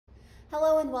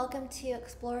Hello and welcome to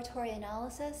exploratory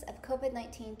analysis of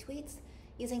COVID-19 tweets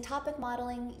using topic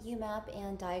modeling, UMAP,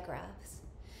 and DiGraphs.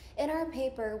 In our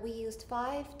paper, we used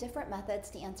 5 different methods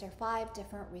to answer 5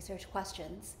 different research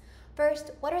questions.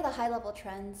 First, what are the high-level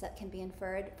trends that can be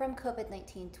inferred from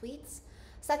COVID-19 tweets?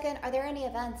 Second, are there any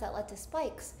events that led to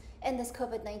spikes in this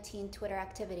COVID-19 Twitter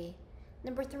activity?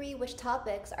 Number 3, which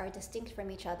topics are distinct from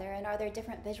each other, and are there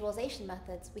different visualization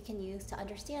methods we can use to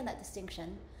understand that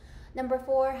distinction? Number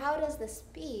 4, how does the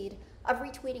speed of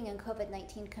retweeting in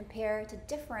COVID-19 compare to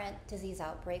different disease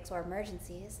outbreaks or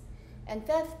emergencies? And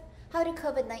 5th, how do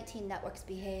COVID-19 networks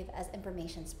behave as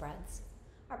information spreads?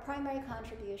 Our primary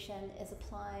contribution is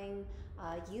applying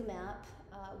UMAP,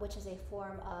 which is a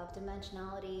form of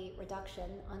dimensionality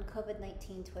reduction on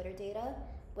COVID-19 Twitter data,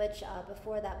 which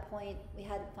before that point we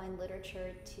hadn't found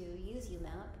literature to use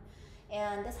UMAP.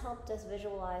 And this helped us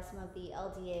visualize some of the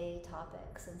LDA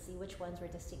topics and see which ones were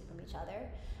distinct from each other.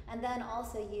 And then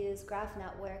also use graph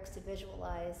networks to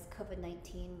visualize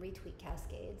COVID-19 retweet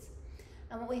cascades.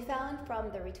 And what we found from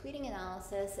the retweeting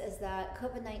analysis is that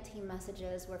COVID-19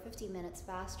 messages were 50 minutes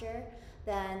faster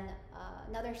than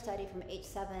another study from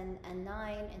H7 and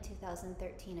 9 in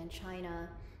 2013 in China,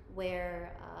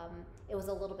 where it was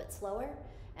a little bit slower.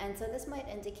 And so this might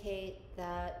indicate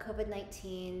that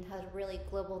COVID-19 has really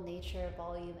global nature,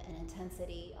 volume, and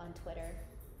intensity on Twitter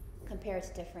compared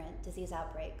to different disease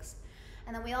outbreaks.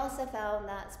 And then we also found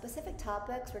that specific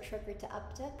topics were triggered to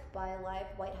uptick by live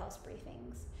White House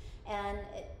briefings. And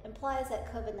it implies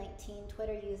that COVID-19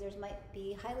 Twitter users might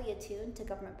be highly attuned to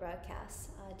government broadcasts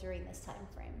during this time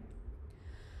frame.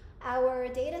 Our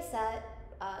data set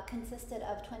consisted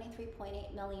of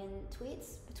 23.8 million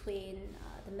tweets between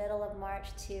the middle of March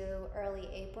to early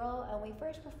April, and we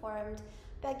first performed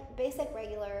basic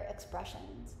regular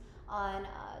expressions on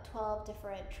 12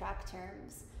 different track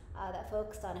terms that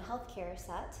focused on a healthcare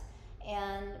set,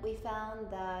 and we found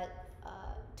that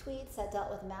tweets that dealt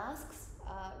with masks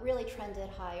really trended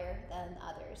higher than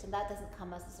others, and that doesn't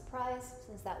come as a surprise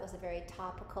since that was a very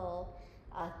topical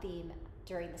theme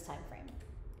during this time frame.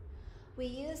 We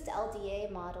used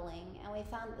LDA modeling, and we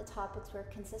found that the topics were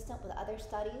consistent with other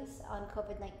studies on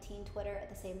COVID-19 Twitter at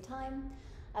the same time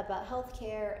about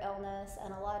healthcare, illness,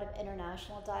 and a lot of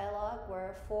international dialogue,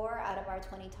 where 4 out of our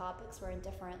 20 topics were in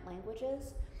different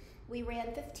languages. We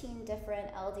ran 15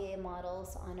 different LDA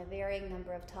models on a varying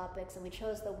number of topics, and we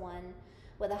chose the one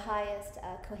with the highest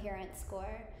coherence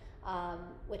score,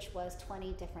 which was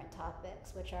 20 different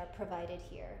topics, which are provided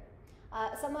here.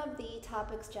 Some of the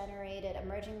topics generated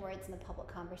emerging words in the public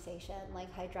conversation, like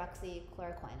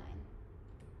hydroxychloroquine.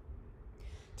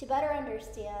 To better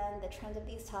understand the trend of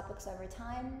these topics over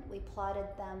time, we plotted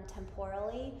them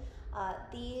temporally.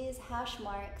 These hash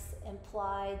marks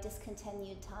imply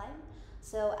discontinued time.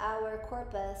 So our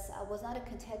corpus was not a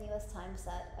continuous time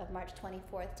set of March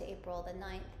 24th to April the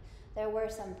 9th. There were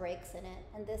some breaks in it,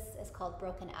 and this is called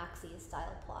broken axes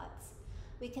style plots.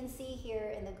 We can see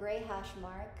here in the gray hash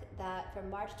mark that from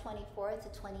March 24th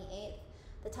to 28th,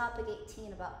 the topic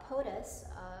 18 about POTUS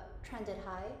trended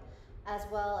high, as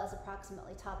well as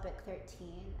approximately topic 13,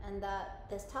 and that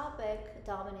this topic,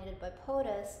 dominated by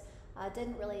POTUS,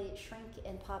 didn't really shrink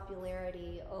in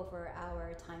popularity over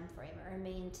our time frame. It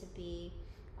remained to be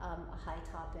a high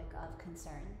topic of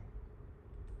concern.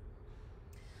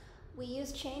 We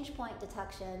used change point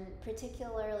detection,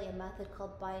 particularly a method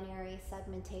called binary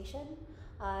segmentation,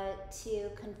 to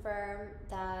confirm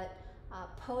that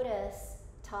POTUS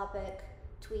topic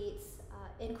tweets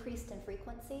increased in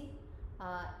frequency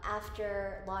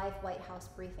after live White House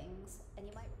briefings. And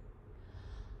you might,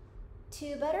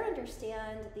 to better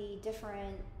understand the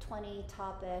different 20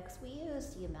 topics, we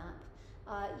used UMAP.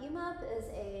 UMAP is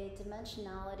a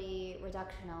dimensionality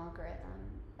reduction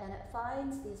algorithm, and it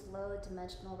finds these low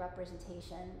dimensional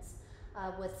representations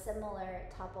with similar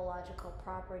topological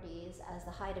properties as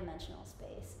the high dimensional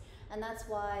space. And that's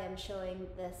why I'm showing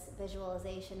this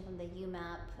visualization from the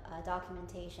UMAP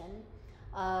documentation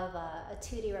of a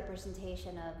 2D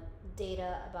representation of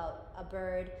data about a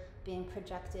bird being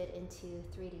projected into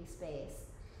 3D space.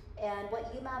 And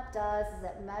what UMAP does is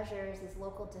it measures this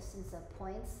local distance of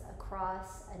points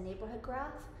across a neighborhood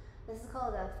graph. This is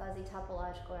called a fuzzy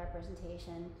topological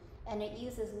representation, and it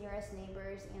uses nearest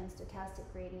neighbors and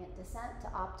stochastic gradient descent to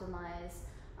optimize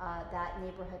that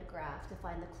neighborhood graph to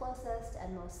find the closest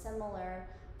and most similar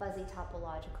fuzzy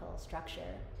topological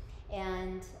structure.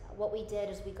 And what we did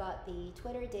is we got the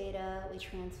Twitter data, we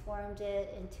transformed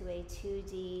it into a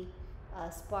 2D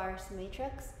sparse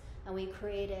matrix, and we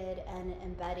created an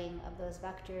embedding of those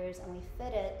vectors, and we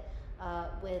fit it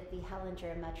with the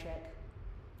Hellinger metric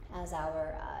as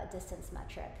our distance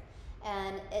metric.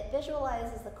 And it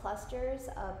visualizes the clusters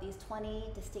of these 20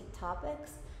 distinct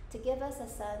topics to give us a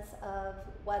sense of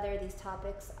whether these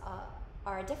topics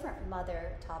are different from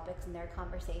other topics in their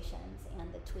conversations and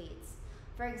the tweets.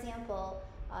 For example,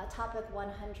 topic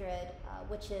 100,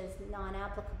 which is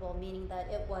non-applicable, meaning that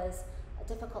it was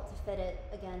difficult to fit it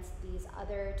against these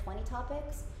other 20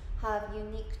 topics, have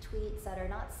unique tweets that are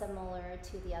not similar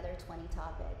to the other 20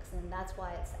 topics, and that's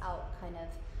why it's out kind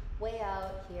of way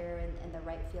out here in the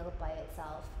right field by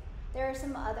itself. There are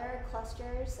some other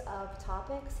clusters of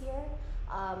topics here.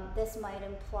 This might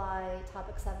imply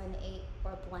topic 7, 8,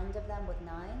 or a blend of them with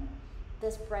 9.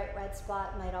 This bright red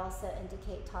spot might also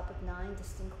indicate topic 9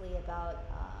 distinctly about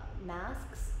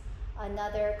masks.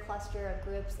 Another cluster of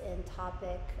groups in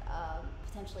topic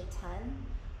potentially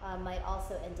 10 might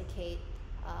also indicate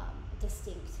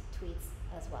distinct tweets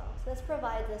as well. So this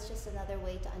provides us just another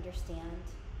way to understand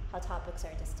how topics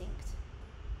are distinct.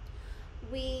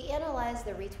 We analyzed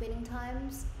the retweeting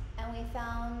times, and we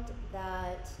found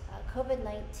that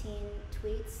COVID-19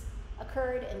 tweets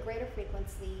occurred in greater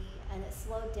frequency, and it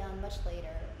slowed down much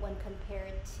later when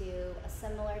compared to a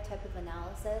similar type of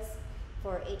analysis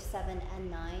for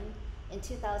H7N9 in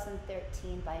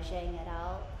 2013 by Zhang et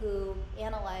al., who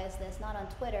analyzed this not on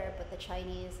Twitter, but the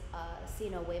Chinese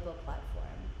Sino Weibo platform.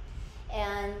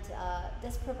 And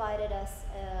this provided us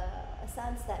a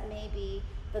sense that maybe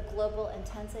the global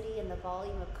intensity and the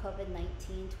volume of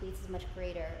COVID-19 tweets is much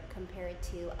greater compared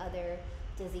to other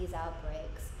disease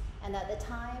outbreaks, and that the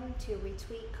time to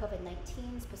retweet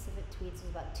COVID-19 specific tweets was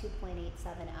about 2.87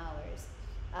 hours,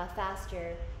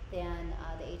 faster than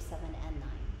the H7N9.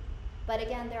 But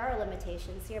again, there are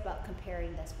limitations here about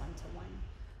comparing this one-to-one.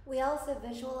 We also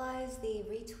visualize the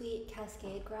retweet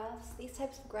cascade graphs. These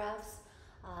types of graphs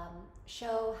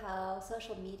show how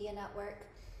social media network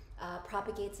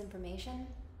propagates information,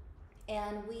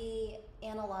 and we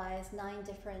analyze 9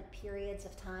 different periods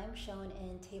of time shown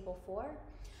in table 4.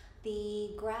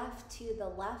 The graph to the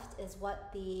left is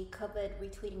what the COVID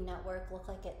retweeting network looked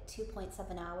like at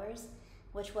 2.7 hours,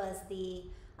 which was the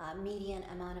median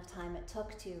amount of time it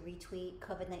took to retweet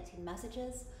COVID-19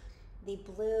 messages. The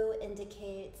blue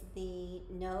indicates the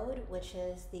node, which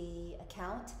is the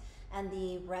account, and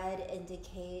the red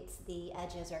indicates the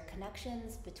edges or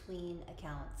connections between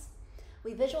accounts.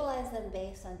 We visualize them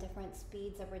based on different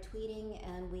speeds of retweeting,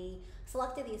 and we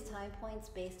selected these time points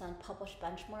based on published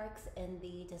benchmarks in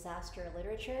the disaster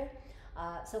literature.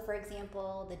 So for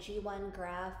example, the G1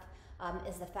 graph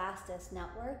is the fastest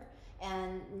network,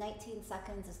 and 19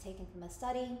 seconds is taken from a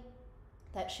study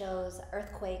that shows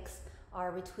earthquakes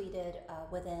are retweeted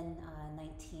within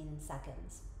 19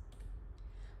 seconds.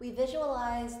 We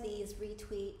visualize these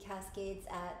retweet cascades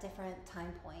at different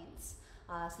time points.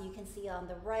 So you can see on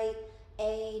the right,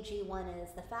 G1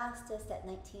 is the fastest at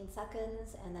 19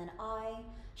 seconds, and then I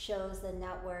shows the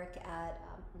network at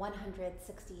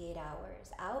 168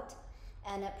 hours out,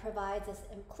 and it provides us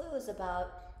clues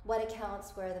about what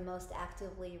accounts were the most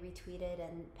actively retweeted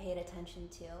and paid attention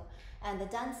to. And the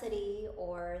density,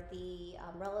 or the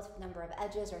relative number of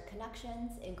edges or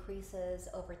connections, increases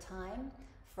over time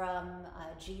from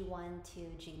G1 to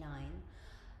G9.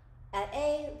 At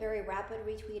A, very rapid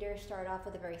retweeters start off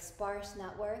with a very sparse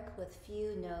network with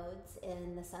few nodes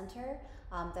in the center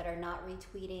that are not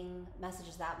retweeting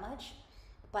messages that much.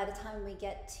 By the time we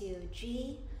get to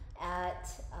G at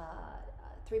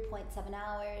 3.7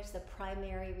 hours, the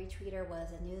primary retweeter was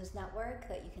a news network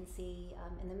that you can see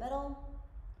in the middle.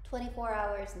 24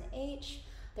 hours in H,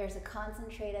 there's a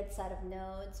concentrated set of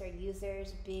nodes or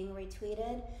users being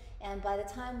retweeted, and by the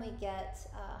time we get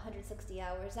 160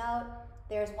 hours out,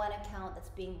 there's one account that's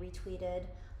being retweeted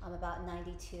about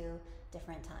 92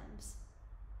 different times.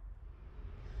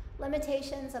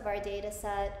 Limitations of our data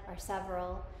set are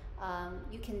several.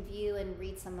 You can view and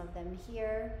read some of them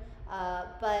here,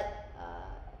 but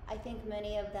I think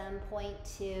many of them point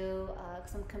to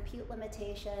some compute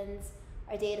limitations.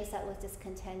 Our data set was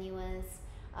discontinuous,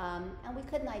 and we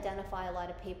couldn't identify a lot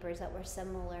of papers that were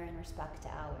similar in respect to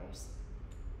ours.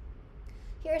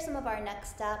 Here are some of our next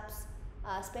steps.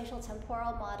 Spatial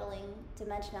temporal modeling,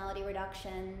 dimensionality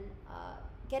reduction,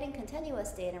 getting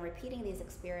continuous data and repeating these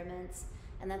experiments,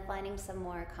 and then finding some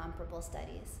more comparable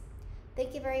studies.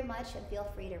 Thank you very much, and feel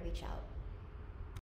free to reach out.